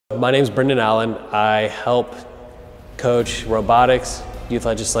My name's Brendan Allen. I help coach robotics, youth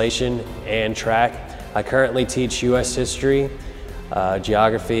legislation, and track. I currently teach U.S. history,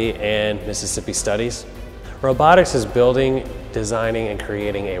 geography, and Mississippi studies. Robotics is building, designing, and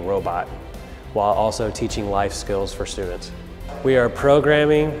creating a robot while also teaching life skills for students. We are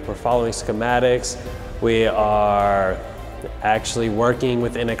programming, we're following schematics, we are actually working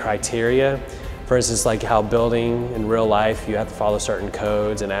within a criteria. For instance, like how building in real life, you have to follow certain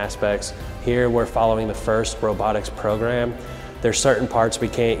codes and aspects. Here we're following the first robotics program. There's certain parts we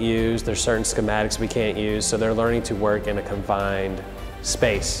can't use, there's certain schematics we can't use, so they're learning to work in a confined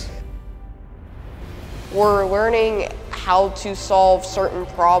space. We're learning how to solve certain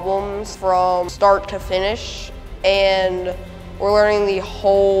problems from start to finish, and we're learning the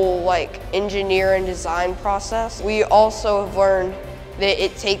whole engineer and design process. We also have learned that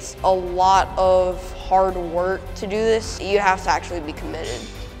it takes a lot of hard work to do this. You have to actually be committed.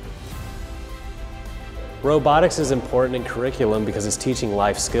 Robotics is important in curriculum because it's teaching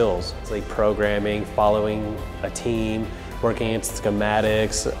life skills. It's like programming, following a team, working in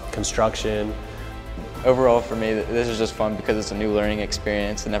schematics, construction. Overall for me, this is just fun because it's a new learning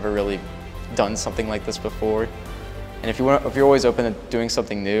experience. I've never really done something like this before. And if you're always open to doing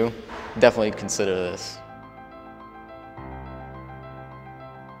something new, definitely consider this.